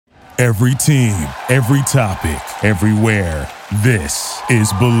Every team, every topic, everywhere. This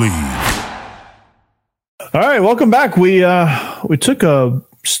is Believe. All right, welcome back. We took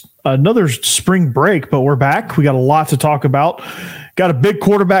another spring break, but we're back. We got a lot to talk about. Got a big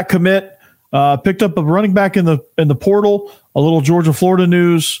quarterback commit. Picked up a running back in the portal. A little Georgia, Florida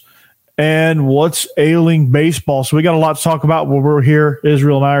news, and what's ailing baseball. So we got a lot to talk about. Well, we're here.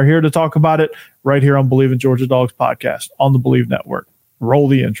 Israel and I are here to talk about it right here on Believe in Georgia Dogs podcast on the Believe Network. Roll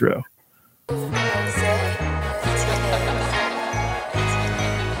the intro.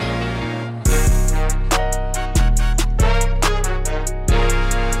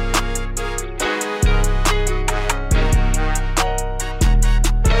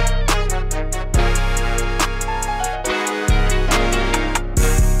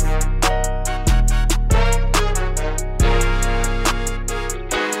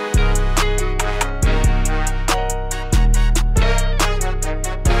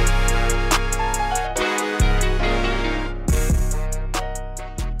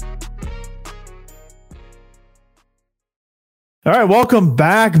 All right, welcome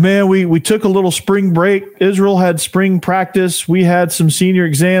back, man. We took a little spring break. Israel had spring practice. We had some senior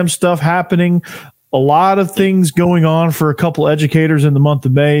exam stuff happening. A lot of things going on for a couple educators in the month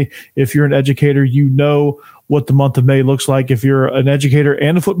of May. If you're an educator, you know what the month of May looks like. If you're an educator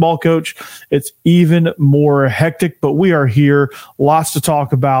and a football coach, it's even more hectic, but we are here. Lots to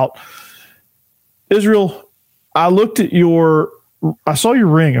talk about. Israel, I saw your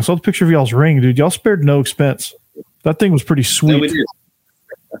ring. I saw the picture of y'all's ring, dude. Y'all spared no expense. That thing was pretty sweet.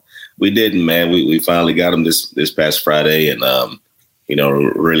 No, we didn't, man. We finally got them this past Friday, and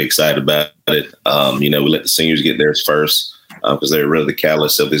we're really excited about it. We let the seniors get theirs first because they're really the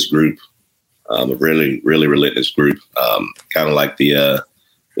catalyst of this group. A really, really relentless group, kind of like the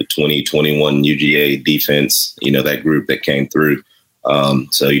 2021 UGA defense. That group that came through.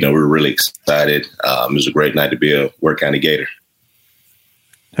 We're really excited. It was a great night to be a Work County Gator.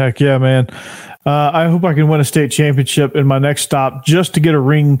 Heck yeah, man. I hope I can win a state championship in my next stop just to get a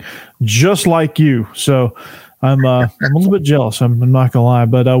ring just like you. So I'm a little bit jealous. I'm not going to lie.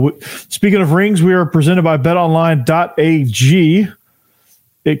 But speaking of rings, we are presented by betonline.ag.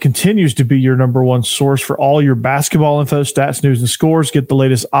 It continues to be your number one source for all your basketball info, stats, news, and scores. Get the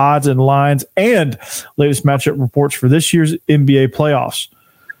latest odds and lines and latest matchup reports for this year's NBA playoffs.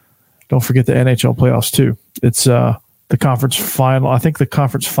 Don't forget the NHL playoffs, too. It's the conference final. I think the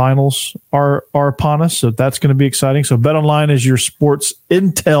conference finals are upon us, so that's going to be exciting. So BetOnline is your sports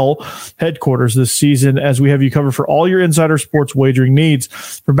intel headquarters this season, as we have you covered for all your insider sports wagering needs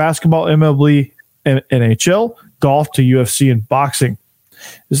for basketball, MLB, and NHL, golf to UFC and boxing.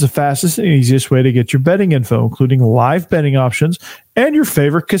 This is the fastest and easiest way to get your betting info, including live betting options and your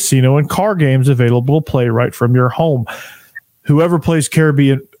favorite casino and car games available to play right from your home. Whoever plays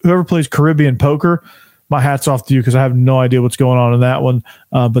Caribbean poker, my hat's off to you because I have no idea what's going on in that one,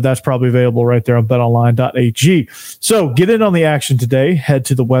 but that's probably available right there on betonline.ag. So get in on the action today. Head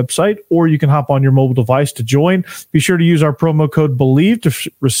to the website, or you can hop on your mobile device to join. Be sure to use our promo code BELIEVE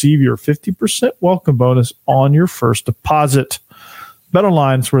to receive your 50% welcome bonus on your first deposit.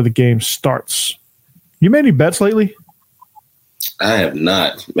 BetOnline is where the game starts. You made any bets lately? I have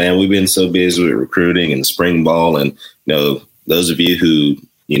not, man. We've been so busy with recruiting and spring ball, and those of you who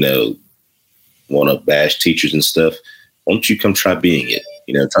want to bash teachers and stuff, why don't you come try being it?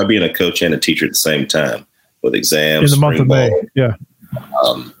 Try being a coach and a teacher at the same time with exams, in the month of May. Yeah.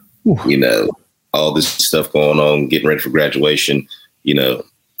 All this stuff going on, getting ready for graduation. It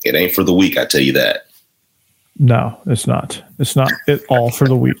ain't for the weak, I tell you that. No, it's not. It's not at all for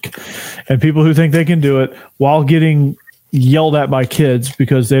the weak. And people who think they can do it while getting yelled at by kids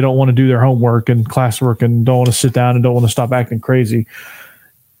because they don't want to do their homework and classwork and don't want to sit down and don't want to stop acting crazy,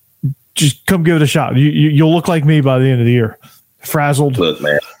 just come give it a shot. You'll look like me by the end of the year. Frazzled. Look,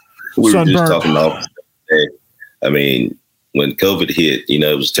 man, we sunburned. Were just talking about I mean, when COVID hit,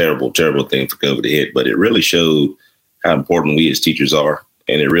 it was a terrible, terrible thing for COVID to hit, but it really showed how important we as teachers are.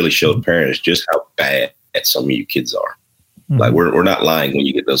 And it really showed parents just how bad some of you kids are. Mm-hmm. Like we're not lying when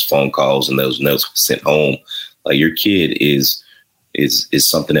you get those phone calls and those notes sent home. Like your kid is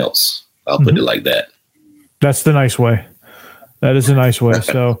something else. I'll put it like that. That's the nice way. That is a nice way.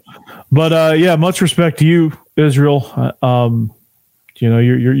 So, but much respect to you, Israel.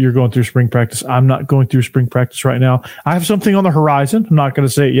 You're going through spring practice. I'm not going through spring practice right now. I have something on the horizon. I'm not going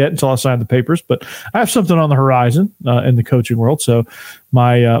to say it yet until I sign the papers, but I have something on the horizon in the coaching world. So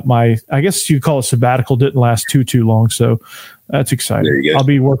my I guess you'd call it sabbatical didn't last too long. So that's exciting. There you go.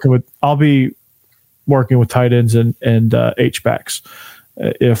 I'll be working with tight ends and H-backs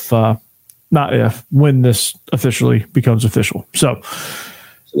when this officially becomes official. So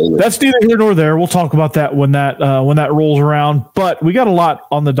That's neither here nor there. We'll talk about that when that rolls around. But we got a lot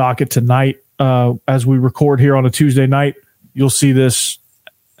on the docket tonight as we record here on a Tuesday night. You'll see this.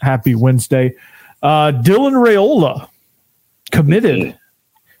 Happy Wednesday. Dylan Raiola committed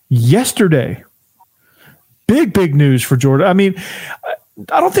yesterday. Big news for Georgia. I mean,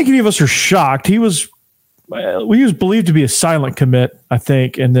 I don't think any of us are shocked. He was believed to be a silent commit, I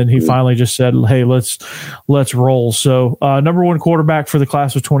think, and then he finally just said, "Hey, let's roll." So, number one quarterback for the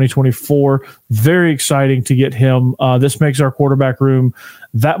class of 2024. Very exciting to get him. This makes our quarterback room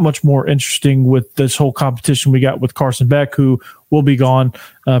that much more interesting with this whole competition we got with Carson Beck, who will be gone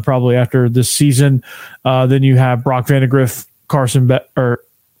probably after this season. Then you have Brock Vandegrift,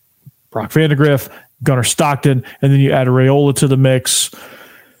 Gunnar Stockton, and then you add Raiola to the mix.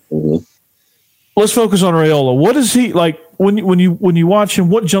 Mm-hmm. Let's focus on Raiola. What is he like when you watch him?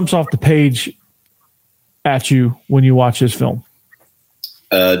 What jumps off the page at you when you watch his film?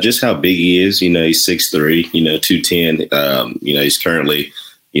 Just how big he is. He's 6'3", 210. He's currently,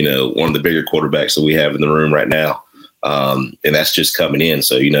 one of the bigger quarterbacks that we have in the room right now. And that's just coming in.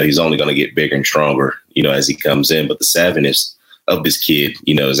 So, he's only going to get bigger and stronger, as he comes in. But the savviness of this kid,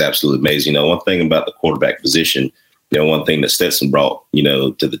 is absolutely amazing. One thing about the quarterback position, one thing that Stetson brought,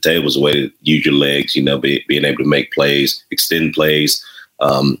 to the table is a way to use your legs, being able to make plays, extend plays,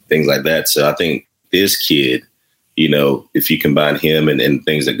 things like that. So I think this kid, if you combine him and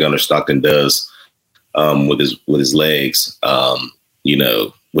things that Gunnar Stockton does with his legs,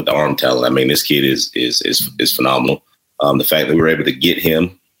 with the arm talent, I mean, this kid is phenomenal. The fact that we were able to get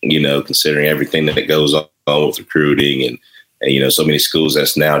him, considering everything that goes on with recruiting and so many schools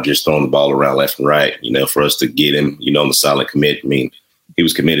that's now just throwing the ball around left and right, for us to get him, on the silent commit. I mean, he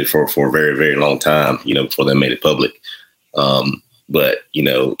was committed for a very, very long time, before they made it public. But,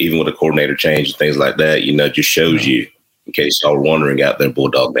 even with a coordinator change and things like that, just shows you, in case y'all were wondering out there,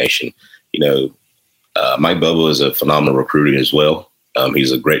 Bulldog Nation, Mike Bobo is a phenomenal recruiter as well.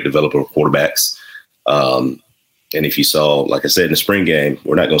 He's a great developer of quarterbacks. And if you saw, like I said, in the spring game,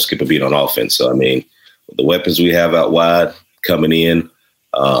 we're not going to skip a beat on offense. So, I mean, the weapons we have out wide coming in,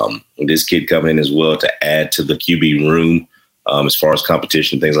 this kid coming in as well to add to the QB room as far as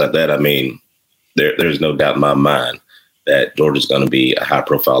competition, things like that. I mean, there's no doubt in my mind that Georgia's going to be a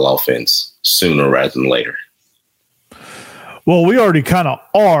high-profile offense sooner rather than later. Well, we already kind of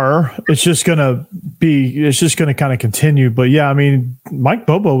are. It's just going to kind of continue. But, yeah, I mean, Mike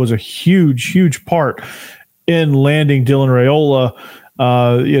Bobo was a huge part in landing Dylan Raiola.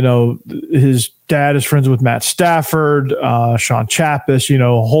 His dad is friends with Matt Stafford, Sean Chappis, a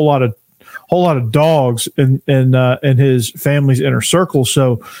whole lot of dogs in his family's inner circle.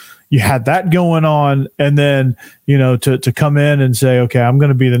 So you had that going on. And then, to come in and say, okay, I'm going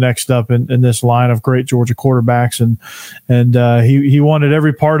to be the next up in this line of great Georgia quarterbacks. And he wanted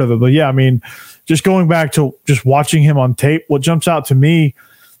every part of it. But yeah, I mean, just going back to just watching him on tape, what jumps out to me,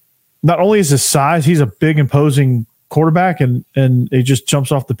 not only is his size, he's a big, imposing quarterback, and it just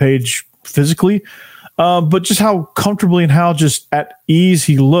jumps off the page physically, but just how comfortably and how just at ease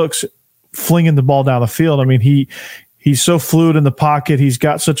he looks flinging the ball down the field. I mean, he's so fluid in the pocket. He's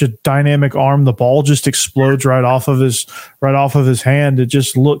got such a dynamic arm. The ball just explodes right off of his hand. It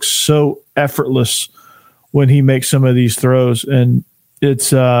just looks so effortless when he makes some of these throws, and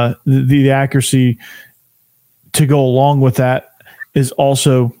it's the accuracy to go along with that is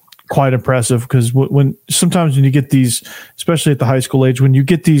also quite impressive, because when sometimes when you get these, especially at the high school age, when you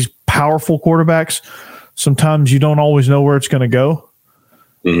get these powerful quarterbacks, sometimes you don't always know where it's going to go.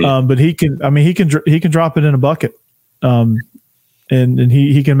 Mm-hmm. But he can drop it in a bucket, and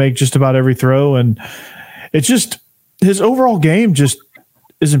he can make just about every throw, and it's just his overall game just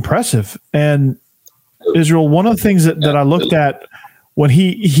is impressive. And Israel, one of the things that I looked at when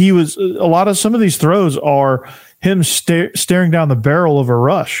he was, a lot of some of these throws are him staring down the barrel of a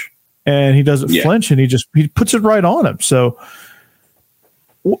rush. And he doesn't flinch, and he puts it right on him. So,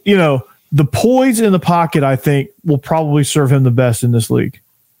 the poise in the pocket, I think, will probably serve him the best in this league.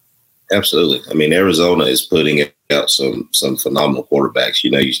 Absolutely. I mean, Arizona is putting out some phenomenal quarterbacks.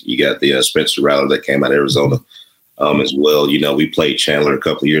 You got the Spencer Rattler that came out of Arizona as well. We played Chandler a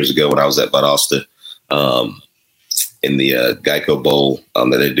couple of years ago when I was at Valdosta in the Geico Bowl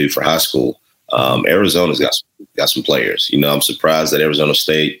that they do for high school. Arizona's got some players. I'm surprised that Arizona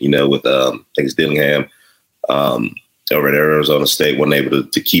State, with I think it's Dillingham over at Arizona State, wasn't able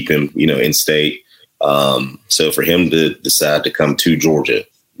to keep him, in state. So for him to decide to come to Georgia,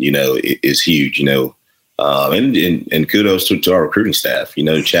 is huge. And kudos to our recruiting staff.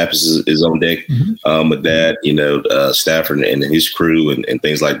 Chappis is on deck with that. Stafford and his crew and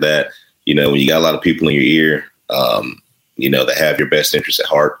things like that. When you got a lot of people in your ear. that have your best interests at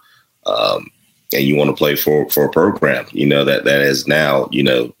heart. And you want to play for a program, that is now,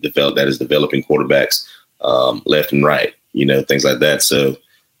 that is developing quarterbacks left and right, things like that. So,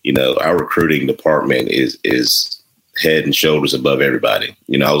 our recruiting department is head and shoulders above everybody.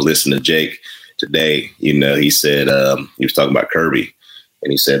 I was listening to Jake today, he said, he was talking about Kirby,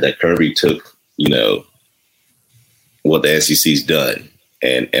 and he said that Kirby took, what the SEC's done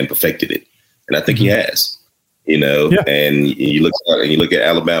and perfected it. And I think he has, and you look at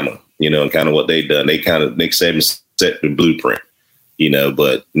Alabama, and kind of what they've done. Nick Saban set the blueprint,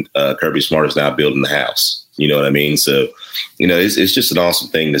 but Kirby Smart is now building the house. You know what I mean? So, it's just an awesome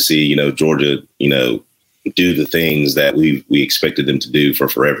thing to see, Georgia, do the things that we expected them to do for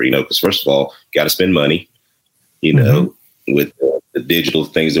forever, because first of all, got to spend money, with the digital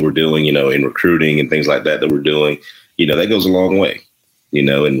things that we're doing, in recruiting and things like that we're doing, that goes a long way. And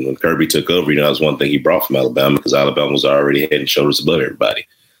when Kirby took over, that was one thing he brought from Alabama, because Alabama was already head and shoulders above everybody.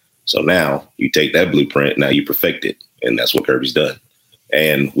 So now you take that blueprint, now you perfect it. And that's what Kirby's done.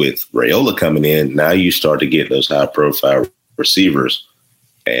 And with Raiola coming in, now you start to get those high profile receivers,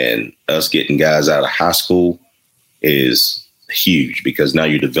 and us getting guys out of high school is huge, because now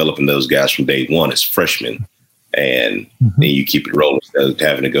you're developing those guys from day one as freshmen, and then you keep it rolling instead of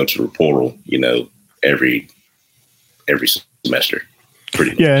having to go to the portal, every semester.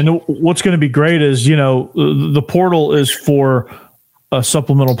 Pretty much. Yeah. And what's going to be great is, the portal is for a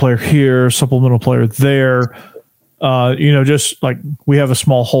supplemental player here, supplemental player there. Just like we have a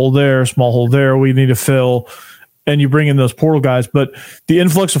small hole there, we need to fill, and you bring in those portal guys. But the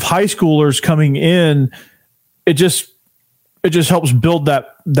influx of high schoolers coming in, it just helps build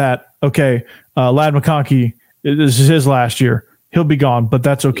that okay, Ladd McConkey, this is his last year. He'll be gone, but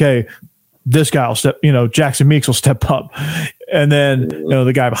that's okay. This guy will step, Jackson Meeks will step up, and then,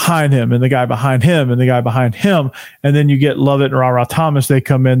 the guy behind him, and the guy behind him, and the guy behind him. And then you get Lovett and Ra Thomas. They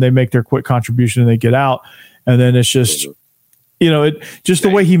come in, they make their quick contribution, and they get out. And then it's just,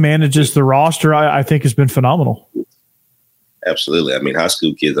 the way he manages the roster, I think has been phenomenal. Absolutely. I mean, high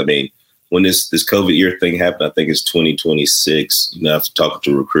school kids, when this COVID year thing happened, I think it's 2026, after talking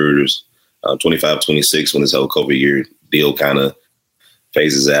to recruiters, 25, 26, when this whole COVID year deal kind of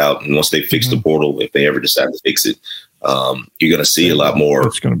phases out. And once they fix the portal, if they ever decide to fix it, you're going to see a lot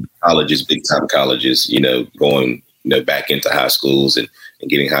more colleges, big time colleges, going, back into high schools and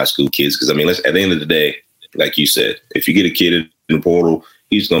getting high school kids. Because, at the end of the day, like you said, if you get a kid in the portal,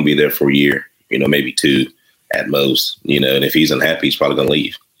 he's going to be there for a year, maybe two at most, and if he's unhappy, he's probably going to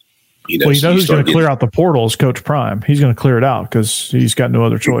leave. Who's going to clear out the portal is Coach Prime. He's going to clear it out because he's got no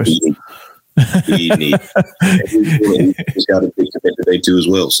other choice. He's got a big commitment today too as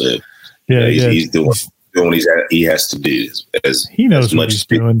well. So he's doing what he has to do. As he knows as what he's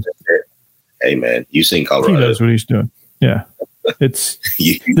doing. Hey man, you've seen Colorado. He knows what he's doing. Yeah, it's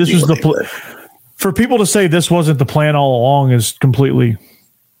this was the for people to say this wasn't the plan all along is completely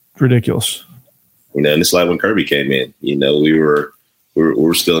ridiculous. And it's like when Kirby came in.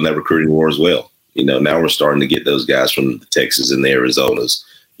 We're still in that recruiting war as well. Now we're starting to get those guys from the Texas and the Arizonas,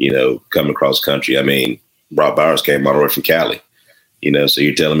 coming across country. Brock Bowers came all the way from Cali, so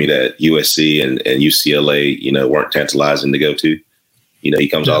you're telling me that USC and UCLA, weren't tantalizing to go to, he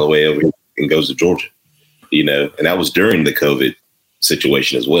comes all the way over and goes to Georgia, and that was during the COVID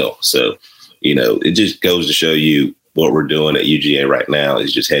situation as well. So, it just goes to show you what we're doing at UGA right now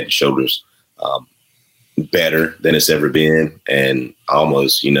is just head and shoulders better than it's ever been, and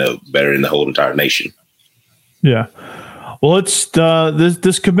almost, better than the whole entire nation. Yeah. Well, it's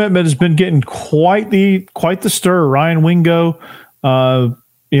this commitment has been getting quite the stir. Ryan Wingo,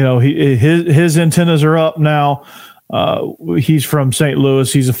 his antennas are up now. He's from St.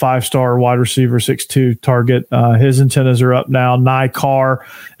 Louis. He's a 5-star wide receiver, 6'2" target. His antennas are up now. Nye Carr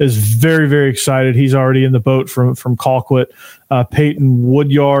is very, very excited. He's already in the boat from Colquitt. Peyton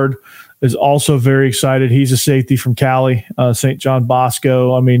Woodyard is also very excited. He's a safety from Cali, St. John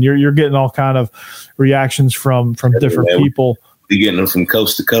Bosco. You're getting all kind of reactions from different people. You're getting them from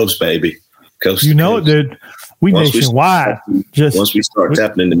coast to coast, baby. Coast to coast. It, dude. We nationwide. Once we start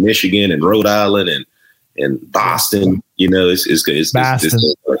tapping into Michigan and Rhode Island and Boston, it's going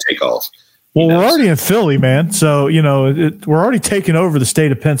to take off. Well, we're already in Philly, man. So, we're already taking over the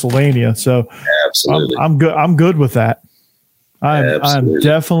state of Pennsylvania. So absolutely. I'm good. I'm good with that. I'm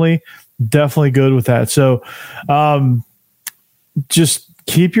definitely good with that. So, just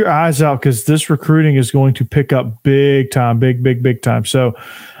keep your eyes out because this recruiting is going to pick up big time, big time. So,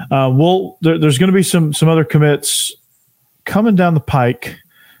 there's going to be some other commits coming down the pike,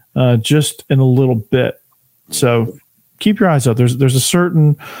 just in a little bit. So, keep your eyes out. There's a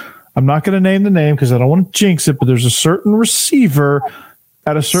certain I'm not going to name the name because I don't want to jinx it, but there's a certain receiver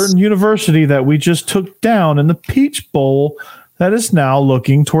at a certain university that we just took down in the Peach Bowl that is now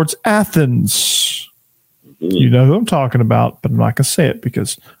looking towards Athens. Mm-hmm. You know who I'm talking about, but I'm not going to say it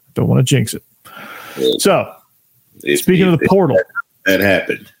because I don't want to jinx it. So, speaking of the portal. That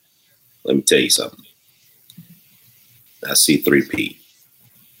happened. Let me tell you something. I see 3P.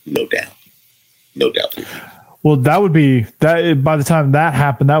 No doubt. No doubt. Well, that would be that. By the time that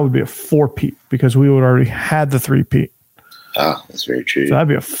happened, that would be a 4P because we would already had the 3P. Ah, that's very true. So that'd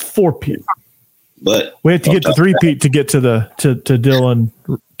be a 4P. But we had to get to 3P to get to the to Dylan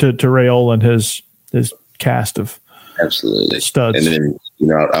to Raiola and his cast of studs. And then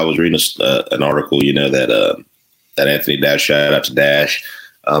I was reading an article. That Anthony Dash, shout out to Dash.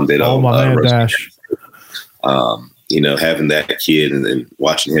 My man Dash. Having that kid and then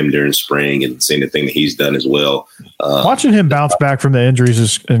watching him during spring and seeing the thing that he's done as well. Watching him bounce back from the injuries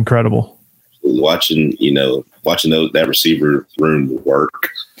is incredible. Watching that receiver room work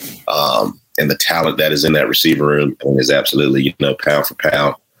and the talent that is in that receiver room is absolutely, pound for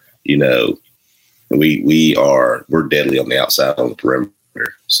pound, we're deadly on the outside on the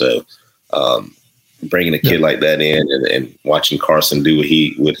perimeter. So bringing a kid like that in and watching Carson do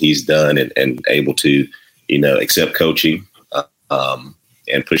what he's done and able to, accept coaching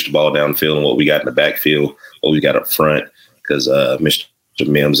and push the ball downfield and what we got in the backfield, what we got up front, because Mr.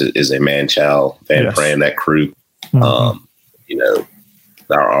 Mims is a man-child, Van Pran, that crew. Mm-hmm.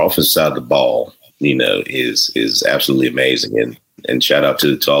 Our offensive side of the ball, is absolutely amazing. And shout out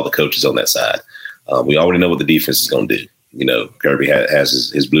to all the coaches on that side. We already know what the defense is going to do. Kirby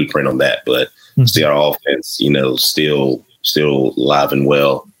has his blueprint on that, but see our offense, still alive and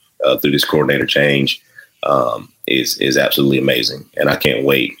well through this coordinator change. Is absolutely amazing, and I can't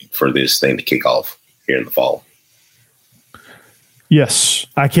wait for this thing to kick off here in the fall. Yes,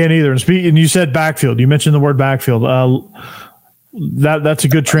 I can't either. And you said backfield. You mentioned the word backfield. That's a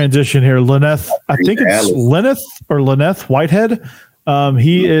good transition here. Lyneth, I think it's Lyneth Whitehead.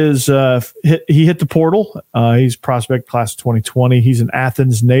 He hit the portal. He's prospect class of 2020. He's an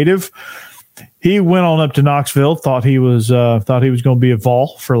Athens native. He went on up to Knoxville. Thought he was going to be a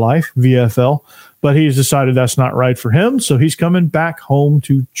Vol for life, VFL. But he's decided that's not right for him, so he's coming back home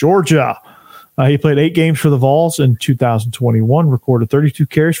to Georgia. He played 8 games for the Vols in 2021, recorded 32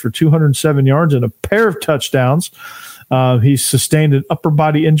 carries for 207 yards and a pair of touchdowns. He sustained an upper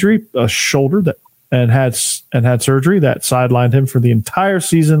body injury, a shoulder and had surgery that sidelined him for the entire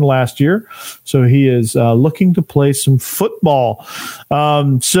season last year. So he is looking to play some football.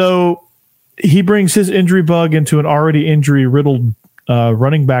 So he brings his injury bug into an already injury-riddled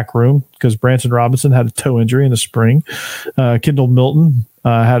running back room because Branson Robinson had a toe injury in the spring. Kendall Milton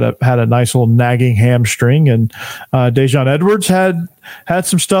had a nice little nagging hamstring, and Dejon Edwards had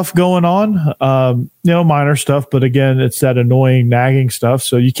some stuff going on, minor stuff, but again, it's that annoying nagging stuff.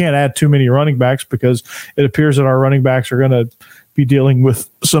 So you can't add too many running backs because it appears that our running backs are going to be dealing with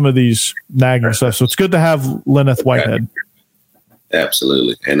some of these nagging stuff. So it's good to have Lyneth Whitehead.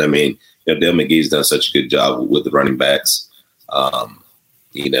 Absolutely. And I mean, Dale McGee's done such a good job with the running backs.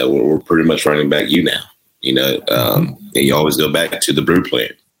 We're pretty much running back now, and you always go back to the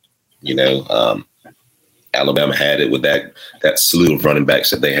blueprint. Alabama had it with that slew of running backs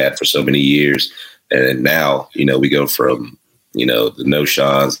that they had for so many years. And now, we go from, the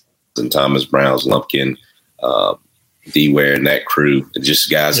No-Shans and Thomas Browns, Lumpkin, D-Ware and that crew,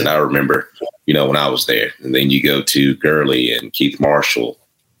 just guys that I remember, when I was there. And then you go to Gurley and Keith Marshall.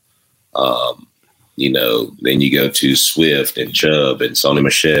 Then you go to Swift and Chubb and Sonny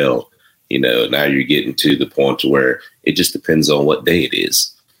Michel. Now you're getting to the point to where it just depends on what day it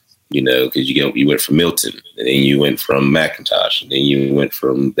is. Because you went from Milton, and then you went from McIntosh, and then you went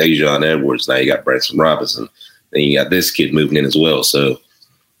from Dejon Edwards. Now you got Branson Robinson. Then you got this kid moving in as well. So,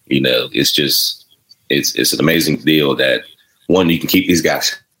 it's just it's an amazing deal that, one, you can keep these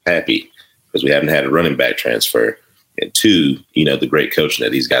guys happy because we haven't had a running back transfer. And 2, the great coaching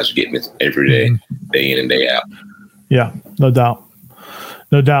that these guys are getting every day, day in and day out. Yeah, no doubt.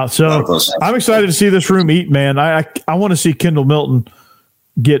 No doubt. So I'm excited to see this room eat, man. I want to see Kendall Milton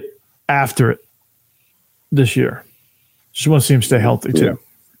get after it this year. Just want to see him stay healthy too,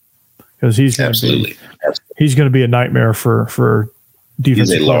 because he's going to be a nightmare for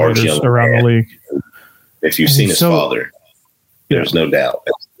defensive players around the league. If you've seen his father, there's no doubt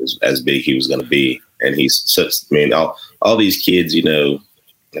as big he was going to be. And he's such, all these kids,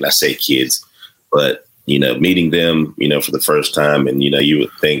 and I say kids, but, meeting them, for the first time, and, you would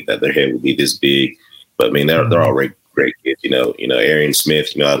think that their head would be this big, but they're all great kids, Arian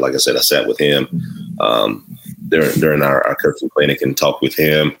Smith, like I said, I sat with him during our coaching clinic and talked with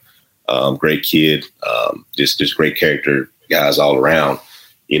him. great kid, just great character guys all around,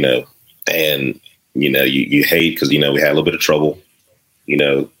 and, you hate because, we had a little bit of trouble,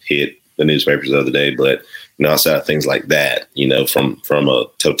 hit the newspapers the other day, but, outside of things like that, from a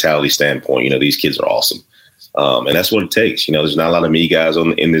totality standpoint, these kids are awesome. And that's what it takes. There's not a lot of me guys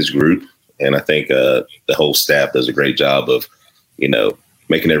in this group. And I think the whole staff does a great job of,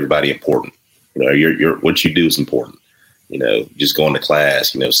 making everybody important. What you do is important. Just going to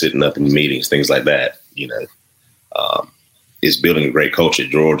class, sitting up in meetings, things like that, it's building a great culture at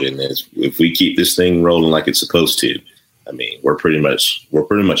Georgia. And if we keep this thing rolling like it's supposed to, I mean, we're pretty much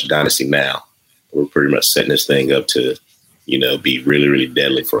a dynasty now. We're pretty much setting this thing up to, be really, really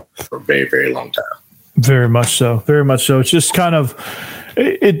deadly for a very, very long time. Very much so. Very much so. It's just kind of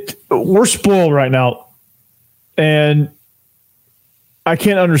we're spoiled right now. And I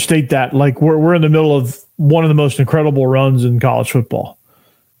can't understate that. Like we're in the middle of one of the most incredible runs in college football,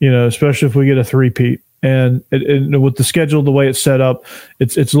 especially if we get a three-peat. And with the schedule, the way it's set up,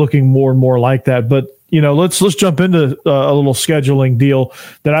 it's looking more and more like that. But, let's jump into a little scheduling deal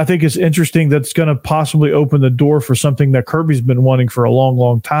that I think is interesting. That's going to possibly open the door for something that Kirby's been wanting for a long,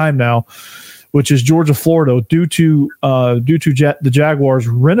 long time now, which is Georgia, Florida, due to the Jaguars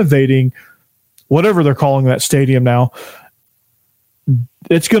renovating whatever they're calling that stadium now.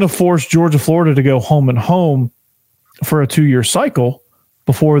 It's going to force Georgia, Florida to go home and home for a 2-year cycle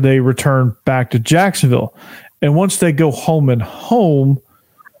before they return back to Jacksonville. And once they go home and home,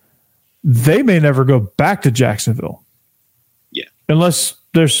 they may never go back to Jacksonville. Yeah. Unless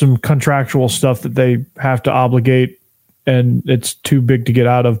there's some contractual stuff that they have to obligate and it's too big to get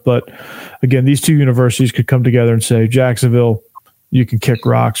out of. But again, these two universities could come together and say, Jacksonville, you can kick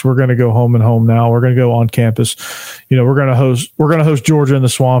rocks. We're going to go home and home now. We're going to go on campus. We're going to host Georgia in the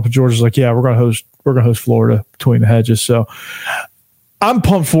Swamp. And Georgia's like, yeah, we're going to host Florida between the hedges. So I'm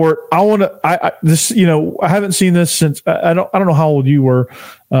pumped for it. I haven't seen this since I don't know how old you were,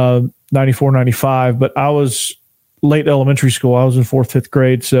 94, 95, but I was late elementary school. I was in 4th, 5th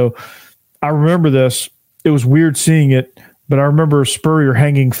grade. So I remember this. It was weird seeing it, but I remember Spurrier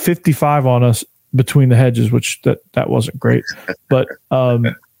hanging 55 on us between the hedges, which that wasn't great. But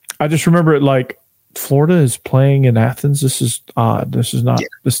I just remember it like Florida is playing in Athens. This is odd. This is not. Yeah.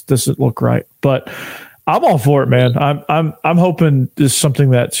 This doesn't look right. But I'm all for it, man. I'm hoping this is something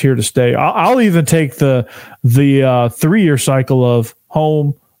that's here to stay. I'll even take the 3-year cycle of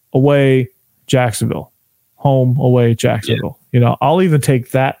home, away, Jacksonville, home, away, Jacksonville. Yeah. I'll even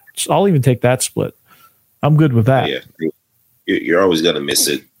take that. I'll even take that split. I'm good with that. Yeah, you're always gonna miss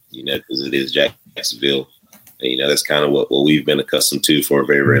it, because it is Jacksonville, and that's kind of what we've been accustomed to for a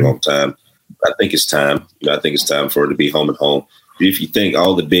very, very long time. I think it's time. I think it's time for it to be home and home. If you think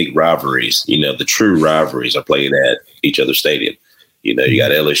all the big rivalries, the true rivalries are played at each other's stadium. You got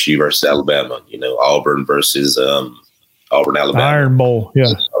LSU versus Alabama. Auburn versus Auburn, Alabama. Iron Bowl.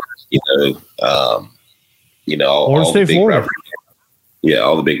 Yeah. All the big rivalry. Yeah,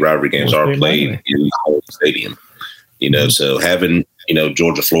 all the big rivalry games are played in the home stadium. So having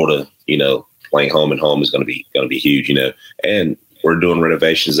Georgia, Florida, playing home and home is going to be huge. And we're doing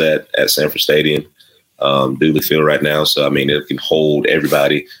renovations at Sanford Stadium, Dooley Field right now. So I mean, it can hold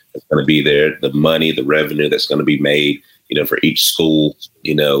everybody that's going to be there. The money, the revenue that's going to be made, for each school,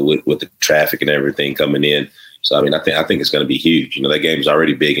 with the traffic and everything coming in. So I mean, I think it's going to be huge. That game is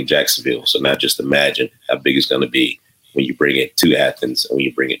already big in Jacksonville. So now just imagine how big it's going to be when you bring it to Athens and when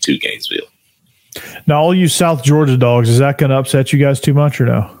you bring it to Gainesville. Now, all you South Georgia dogs, is that going to upset you guys too much or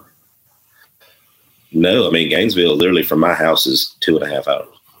no? No, I mean, Gainesville, literally from my house is 2.5 hours.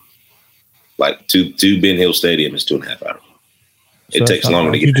 Like to Ben Hill Stadium is 2.5 hours. It takes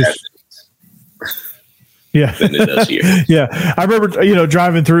longer to get to Athens. Yeah. Than it does here. Yeah. I remember,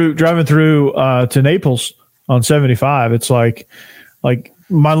 driving through to Naples on 75. It's like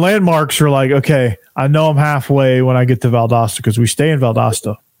my landmarks are like, okay, I know I'm halfway when I get to Valdosta because we stay in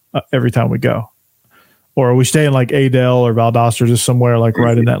Valdosta every time we go, or we stay in like Adel or Valdosta or just somewhere like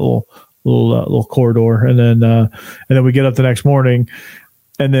right in that little corridor, and then we get up the next morning,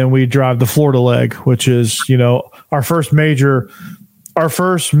 and then we drive the Florida leg, which is our first major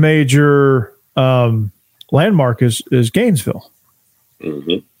landmark is Gainesville.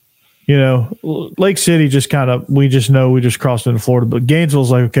 Mm-hmm. Lake City we just crossed into Florida, but Gainesville's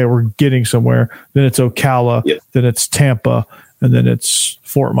like, okay, we're getting somewhere. Then it's Ocala, yep. Then it's Tampa, and then it's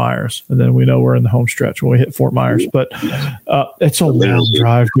Fort Myers. And then we know we're in the home stretch when we hit Fort Myers, but it's a long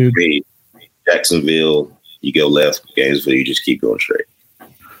drive, dude. Jacksonville, you go left, Gainesville, you just keep going straight.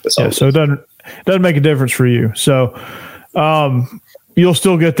 That's all. Yeah, so it doesn't make a difference for you. So you'll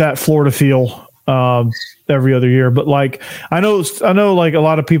still get that Florida feel. every other year. But like, I know like a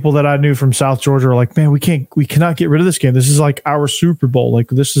lot of people that I knew from South Georgia are like, man, we cannot get rid of this game. This is like our Super Bowl. Like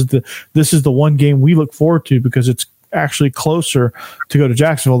this is the one game we look forward to because it's actually closer to go to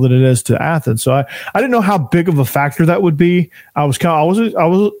Jacksonville than it is to Athens. So I didn't know how big of a factor that would be. I was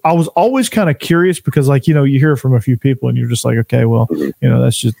always kind of curious because, like, you know, you hear from a few people and you're just like, okay, well, you know,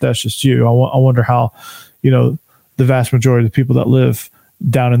 that's just you. I wonder how, you know, the vast majority of the people that live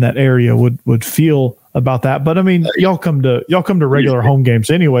down in that area would feel about that. But I mean, y'all come to regular home games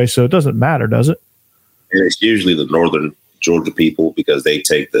anyway, so it doesn't matter, does it? And it's usually the northern Georgia people because they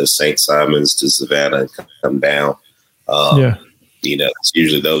take the St. Simons to Savannah and come down. You know, it's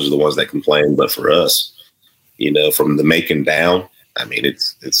usually those are the ones that complain. But for us, you know, from the Macon down, I mean,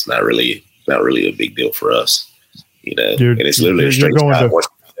 it's not really a big deal for us. You know, and it's literally a straight shot.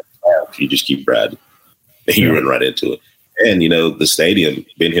 You just keep riding, and you run right into it. And you know, the stadium,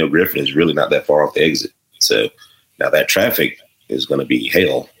 Ben Hill Griffin, is really not that far off the exit. So now that traffic is going to be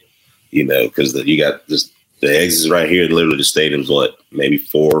hell. You know, because you got the exit right here. Literally, the stadium's maybe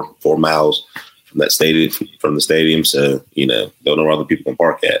 4 miles from that stadium, from the stadium. So, you know, don't know where other people can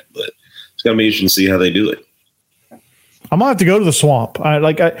park at, but it's going to be interesting to see how they do it. I'm going to have to go to the swamp. I've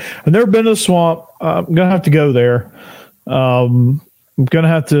never been to the swamp. I'm going to have to go there. I'm going to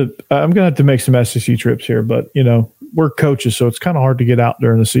have to make some SEC trips here, but you know, we're coaches, so it's kind of hard to get out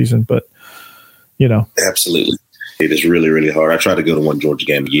during the season, but you know. Absolutely. It is really, really hard. I try to go to one Georgia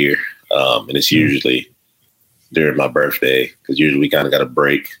game a year. And it's usually during my birthday because usually we kind of got a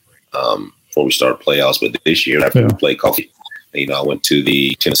break, before we start playoffs. But this year, after we played coffee, you know, I went to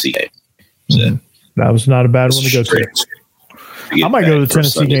the Tennessee game. So that was not a bad one to go to. I might go to the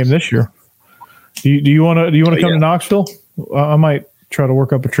Tennessee game this year. Do you want to come to Knoxville? I might try to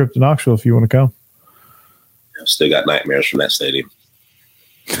work up a trip to Knoxville if you want to come. I've still got nightmares from that stadium.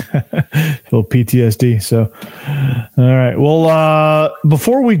 A little PTSD. So, all right. Well,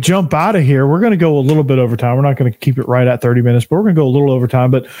 before we jump out of here, we're going to go a little bit over time. We're not going to keep it right at 30 minutes, but we're going to go a little over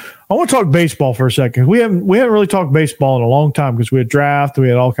time. But I want to talk baseball for a second. We haven't really talked baseball in a long time because we had draft, we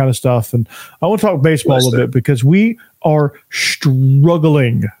had all kind of stuff, and I want to talk baseball a little bit because we are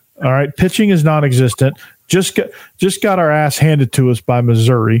struggling. All right, pitching is non-existent. Just got our ass handed to us by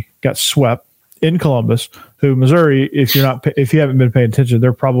Missouri. Got swept in Columbus. Who Missouri? If you haven't been paying attention,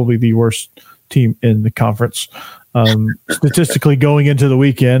 they're probably the worst team in the conference statistically going into the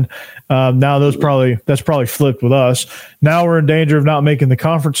weekend. Now that's probably flipped with us. Now we're in danger of not making the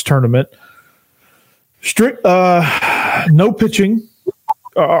conference tournament. No pitching.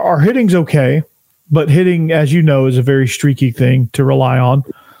 Our hitting's okay, but hitting, as you know, is a very streaky thing to rely on.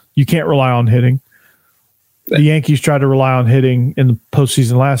 You can't rely on hitting. The Yankees tried to rely on hitting in the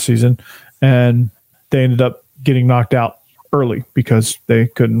postseason last season, and they ended up getting knocked out early because they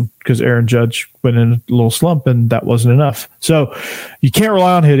couldn't, because Aaron Judge went in a little slump and that wasn't enough. So you can't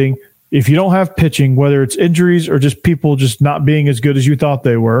rely on hitting. If you don't have pitching, whether it's injuries or just people just not being as good as you thought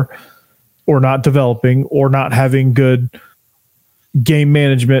they were, or not developing, or not having good game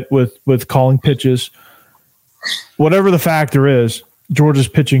management with calling pitches, whatever the factor is, Georgia's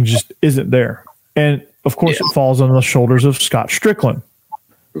pitching just isn't there. And of course it falls on the shoulders of Scott Strickin.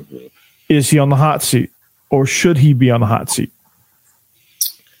 Mm-hmm. Is he on the hot seat, or should he be on the hot seat?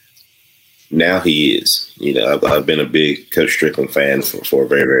 Now he is. You know, I've been a big Coach Strickin fan for a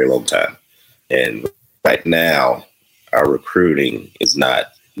very, very long time. And right now, our recruiting is not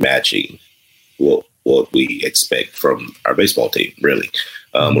matching what we expect from our baseball team, really.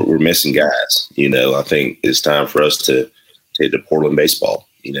 We're missing guys. You know, I think it's time for us to take to Portland baseball.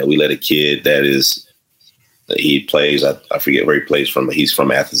 You know, we let a kid he plays, I forget where he plays from, but he's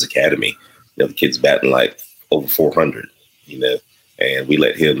from Athens Academy. You know, the kid's batting like over 400, you know, and we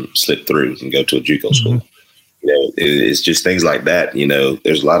let him slip through and go to a JUCO school. You know, it's just things like that. You know,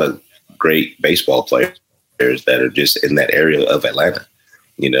 there's a lot of great baseball players that are just in that area of Atlanta,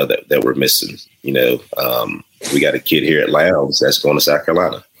 you know, that we're missing. You know, we got a kid here at Lowndes that's going to South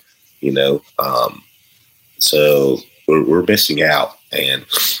Carolina, you know, so we're missing out, and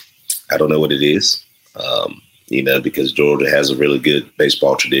I don't know what it is. You know, because Georgia has a really good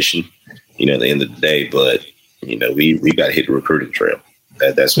baseball tradition, you know, at the end of the day, but, you know, we got to hit the recruiting trail.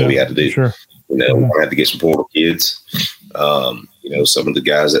 That's what we have to do. Sure. You know, we're going to have to get some portal kids. You know, some of the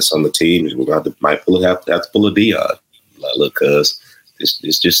guys that's on the team, we're going to have to pull a Dion. Like, look, cuz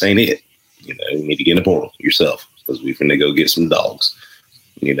this just ain't it. You know, you need to get in the portal yourself because we're going to go get some dogs.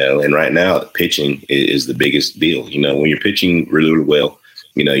 You know, and right now, pitching is the biggest deal. You know, when you're pitching really, really well,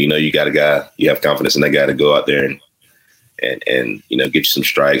 you know, you got a guy, you have confidence in that guy to go out there and you know, get you some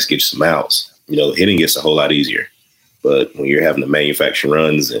strikes, get you some outs. You know, hitting gets a whole lot easier. But when you're having to manufacture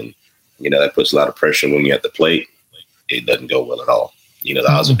runs and that puts a lot of pressure when you're at the plate. It doesn't go well at all. The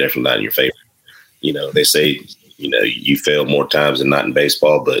odds are definitely not in your favor. They say, you fail more times than not in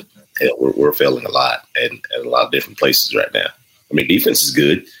baseball, but hell, we're failing a lot and at a lot of different places right now. I mean, defense is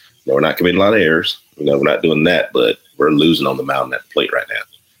good. We're not committing a lot of errors. We're not doing that, but we're losing on the mound at the plate right now.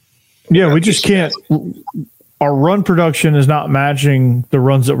 Yeah, we just can't. Our run production is not matching the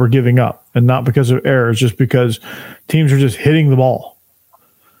runs that we're giving up, and not because of errors, just because teams are just hitting the ball.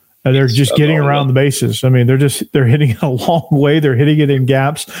 And they're just getting around the bases. I mean, they're hitting it a long way. They're hitting it in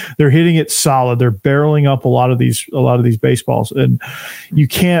gaps. They're hitting it solid. They're barreling up a lot of these baseballs. And you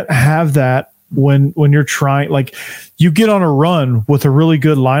can't have that when you're trying, like you get on a run with a really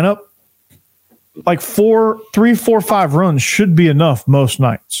good lineup, like 3, 4, 5 runs should be enough most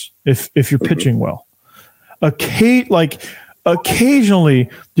nights if you're pitching well. Occasionally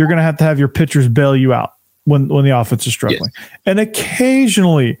you're going to have your pitchers bail you out when the offense is struggling. Yes. And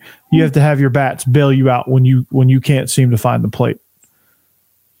occasionally you have to have your bats bail you out when you can't seem to find the plate.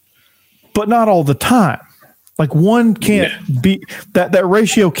 But not all the time. Like one can't be that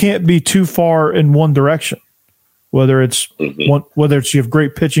ratio can't be too far in one direction. Whether it's you have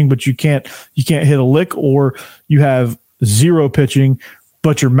great pitching but you can't hit a lick, or you have zero pitching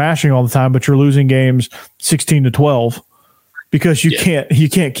but you're mashing all the time but you're losing games 16-12. Because you can't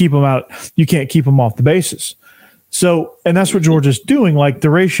keep them out. You can't keep them off the bases. So, and that's what Georgia's doing. Like the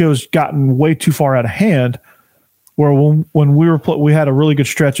ratio's gotten way too far out of hand. Where when we had a really good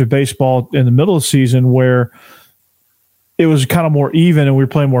stretch of baseball in the middle of the season where it was kind of more even and we were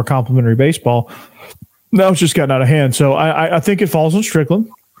playing more complementary baseball. Now it's just gotten out of hand. So I think it falls on Stricklin.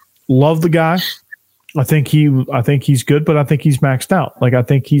 Love the guy. I think he's good, but I think he's maxed out. Like I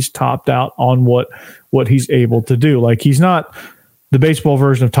think he's topped out on what he's able to do. Like he's not the baseball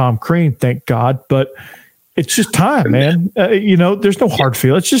version of Tom Crean, thank God, but it's just time, man. There's no hard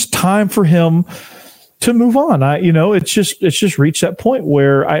feel. It's just time for him to move on. It's just reached that point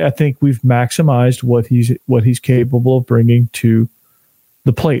where I think we've maximized what he's capable of bringing to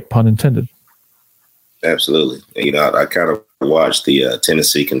the plate, pun intended. Absolutely. I kind of watched the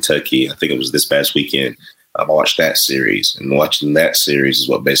Tennessee, Kentucky. I think it was this past weekend. I watched that series, and watching that series is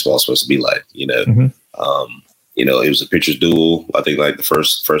what baseball is supposed to be like. It was a pitcher's duel. I think like the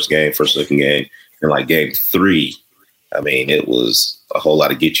first looking game, and like game 3. I mean, it was a whole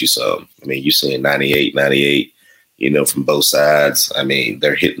lot of get you some. I mean, you're seeing 98, from both sides. I mean,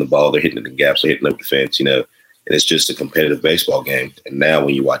 they're hitting the ball, they're hitting it in gaps, they're hitting up the fence, and it's just a competitive baseball game. And now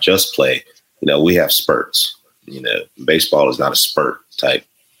when you watch us play, we have spurts. Baseball is not a spurt type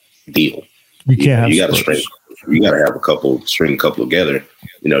deal. You can't. You got to have a couple together,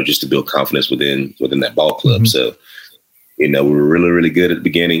 just to build confidence within that ball club. So, we were really, really good at the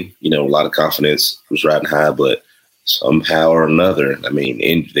beginning. A lot of confidence was riding high, but somehow or another, I mean,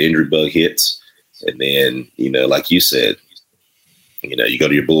 the injury bug hits, and then like you said, you go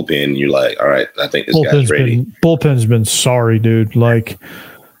to your bullpen and you're like, all right, I think this guy's ready. Bullpen's been sorry, dude. Like.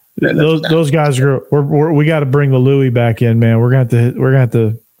 Those guys we got to bring the Louis back in, man. We're gonna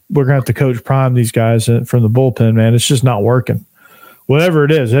have to coach prime these guys from the bullpen, man. It's just not working. Whatever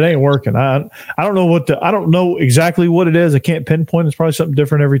it is, it ain't working. I don't know exactly what it is. I can't pinpoint. It's probably something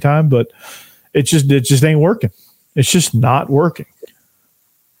different every time, but it just ain't working. It's just not working.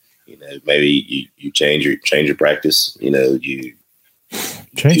 Maybe you change your practice. You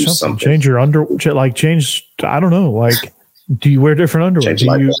change something. Change your I don't know, like. Do you wear different underwear?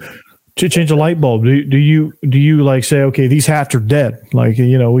 To change a light bulb? Do you like say, okay, these hats are dead. Like,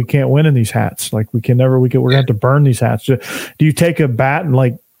 we can't win in these hats. Like we're going to have to burn these hats. Do you take a bat and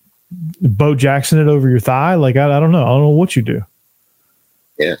like Bo Jackson it over your thigh? Like, I don't know. I don't know what you do.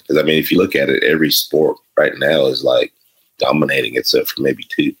 Yeah. Cause I mean, if you look at it, every sport right now is like dominating except for maybe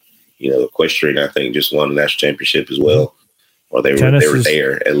 2, equestrian, I think just won the national championship as well. Or they were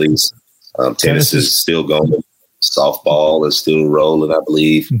there at least. Tennis is still going. Softball is still rolling, I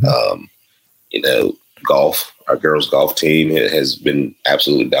believe. Golf, our girls' golf team has been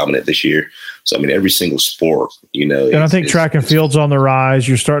absolutely dominant this year. So, I mean, every single sport, And I think track and field's on the rise.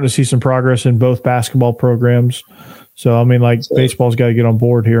 You're starting to see some progress in both basketball programs. So, I mean, baseball's got to get on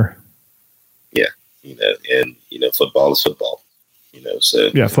board here. Yeah. And football is football. So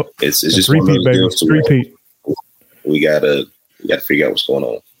yeah, it's just repeat, baby. Repeat. We gotta figure out what's going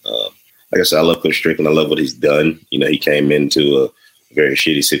on. Like I said, I love Coach Strickin. I love what he's done. He came into a very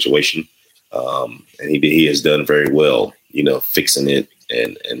shitty situation, and he has done very well. Fixing it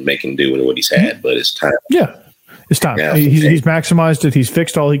and making do with what he's had. But it's time. Yeah, it's time. He's maximized it. He's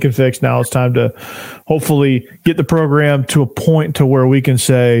fixed all he can fix. Now it's time to hopefully get the program to a point to where we can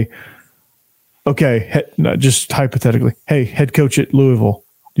say, okay, just hypothetically, hey, head coach at Louisville,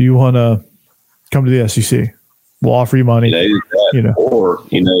 Do you want to come to the SEC? We'll offer you money. Or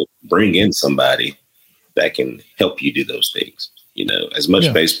bring in somebody that can help you do those things. As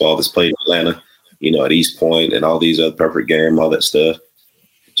much baseball that's played in Atlanta, at East Point and all these other perfect game, all that stuff.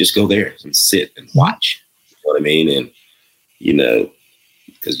 Just go there and sit and watch. You know what I mean? And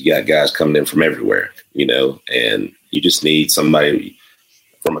because you got guys coming in from everywhere. And you just need somebody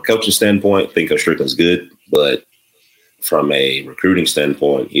from a coaching standpoint. I think Coach Strickin's good, but from a recruiting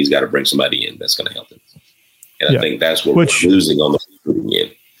standpoint, he's got to bring somebody in that's going to help him. And I think that's what we're losing on the recruiting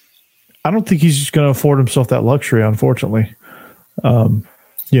end. I don't think he's just going to afford himself that luxury, unfortunately.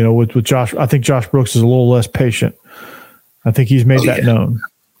 With Josh, I think Josh Brooks is a little less patient. I think he's made that known.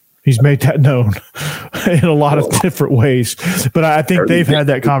 He's made that known in a lot of different ways. But I think they've had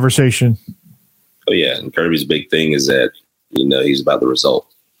that conversation. Oh, yeah. And Kirby's big thing is that, he's about the result.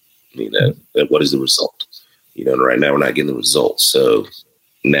 What is the result? And right now we're not getting the results. So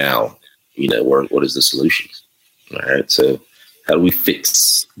now, what is the solution? All right. So how do we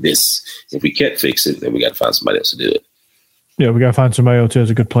fix this? If we can't fix it, then we got to find somebody else to do it. Yeah, we got to find somebody else who has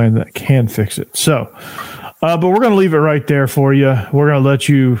a good plan that can fix it. So, but we're going to leave it right there for you. We're going to let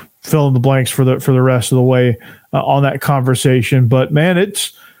you fill in the blanks for the rest of the way on that conversation. But man,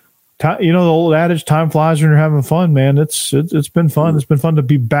 it's the old adage, time flies when you're having fun. Man, it's been fun. It's been fun to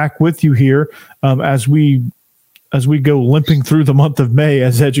be back with you here as we go limping through the month of May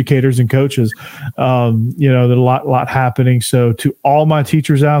as educators and coaches. There's a lot happening. So to all my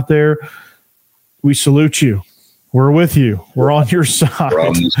teachers out there, we salute you. We're with you. We're on your side.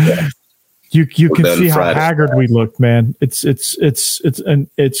 You can see how haggard we look, man. It's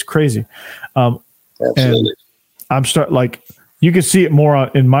crazy. Absolutely. And you can see it more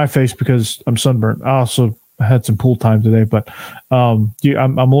in my face because I'm sunburned. I also had some pool time today, but I'm a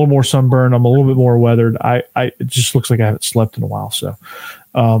little more sunburned. I'm a little bit more weathered. It just looks like I haven't slept in a while. So,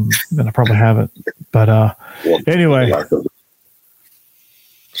 and I probably haven't. But anyway.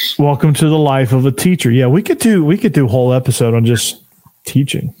 Welcome to the life of a teacher. Yeah, we could do a whole episode on just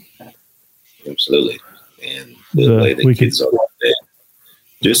teaching. Absolutely. And the way the kids are like that.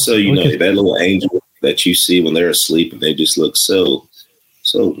 Just so you know, that little angel that you see when they're asleep and they just look so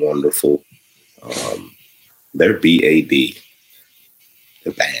wonderful. They're BAD.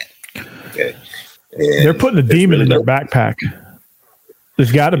 They're bad. Okay. And they're putting a demon in their backpack.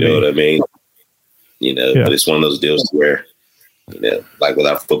 There's got to be. You know what I mean? But it's one of those deals where, like with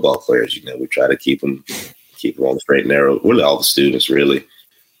our football players, we try to keep them on the straight and narrow. Really, all the students, really.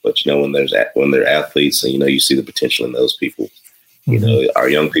 But when they're athletes, and you see the potential in those people. Our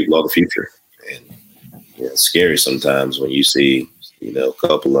young people are the future, and it's scary sometimes when you see a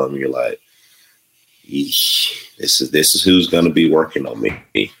couple of them. You're like, this is who's going to be working on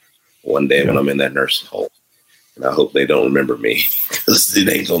me one day when I'm in that nursing home, and I hope they don't remember me because it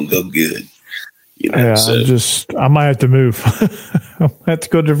ain't gonna go good. I might have to move. I have to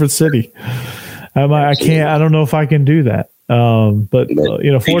go to a different city. I can't. I don't know if I can do that. But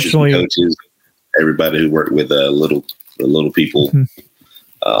fortunately, coaches, everybody who worked with the little people,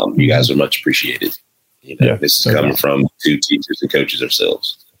 you guys are much appreciated. This is coming from two teachers and coaches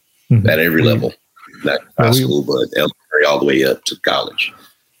ourselves at every level, not high school, but elementary all the way up to college.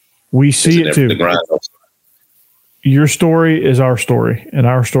 We see it too. Your story is our story, and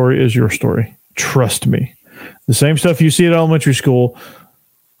our story is your story. Trust me. The same stuff you see at elementary school,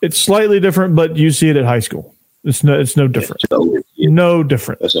 it's slightly different, but you see it at high school. It's no different. No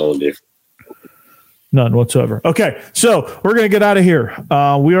different. That's all different. None whatsoever. Okay, so we're going to get out of here.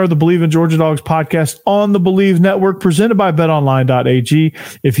 We are the Believe in Georgia Dogs podcast on the Believe Network, presented by betonline.ag.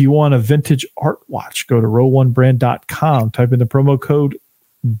 If you want a vintage art watch, go to row1brand.com. Type in the promo code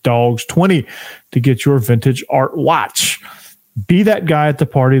DAWGS20 to get your vintage art watch. Be that guy at the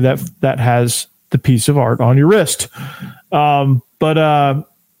party that has the piece of art on your wrist. But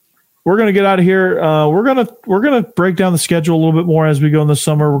we're going to get out of here. We're going to break down the schedule a little bit more as we go in the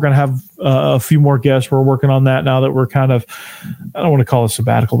summer. We're going to have a few more guests. We're working on that now that we're kind of, I don't want to call it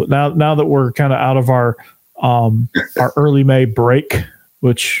sabbatical, but now that we're kind of out of our early May break,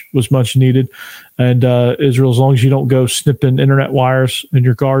 which was much needed. And Israel, as long as you don't go snipping internet wires in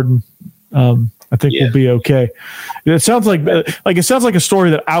your garden, I think we'll be okay. It sounds like a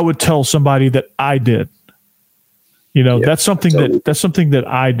story that I would tell somebody that I did. That's something that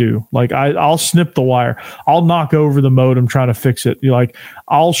I do. Like I'll snip the wire. I'll knock over the modem trying to fix it.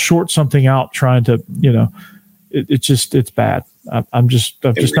 I'll short something out trying to, it's bad. I'm just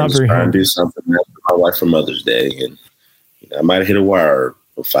not very trying to do something for my wife for Mother's Day, and I might have hit a wire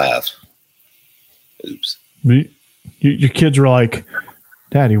for 5. Oops. Your kids were like,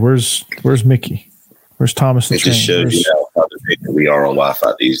 Daddy, where's Mickey? Where's Thomas? It just shows you how the we are on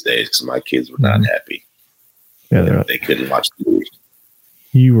Wi-Fi these days because my kids were not happy. Yeah, they couldn't watch Bluey.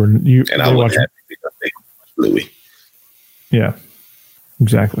 And I was happy because they couldn't watch Bluey. Yeah,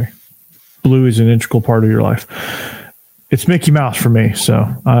 exactly. Blue is an integral part of your life. It's Mickey Mouse for me, so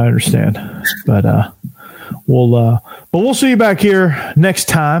I understand. But we'll see you back here next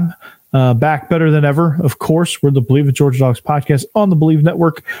time. Back better than ever, of course. We're the Believe in Georgia Dogs podcast on the Believe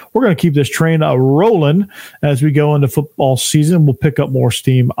Network. We're going to keep this train rolling as we go into football season. We'll pick up more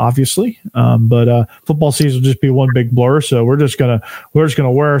steam, obviously, but football season will just be one big blur. So we're just gonna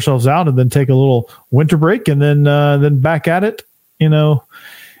wear ourselves out and then take a little winter break and then back at it, and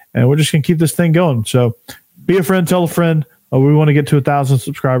we're just gonna keep this thing going. So be a friend, tell a friend. We want to get to 1,000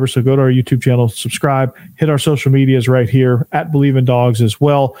 subscribers, so go to our YouTube channel, subscribe, hit our social medias right here at Believe in Dogs as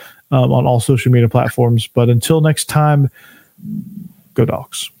well. On all social media platforms. But until next time, go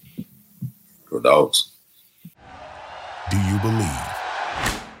Dogs. Go Dogs. Do you believe?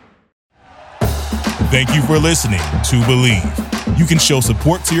 Thank you for listening to Believe. You can show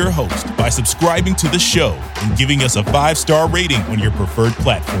support to your host by subscribing to the show and giving us a 5-star rating on your preferred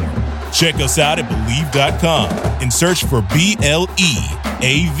platform. Check us out at Believe.com and search for BLEAV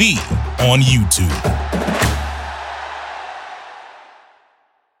on YouTube.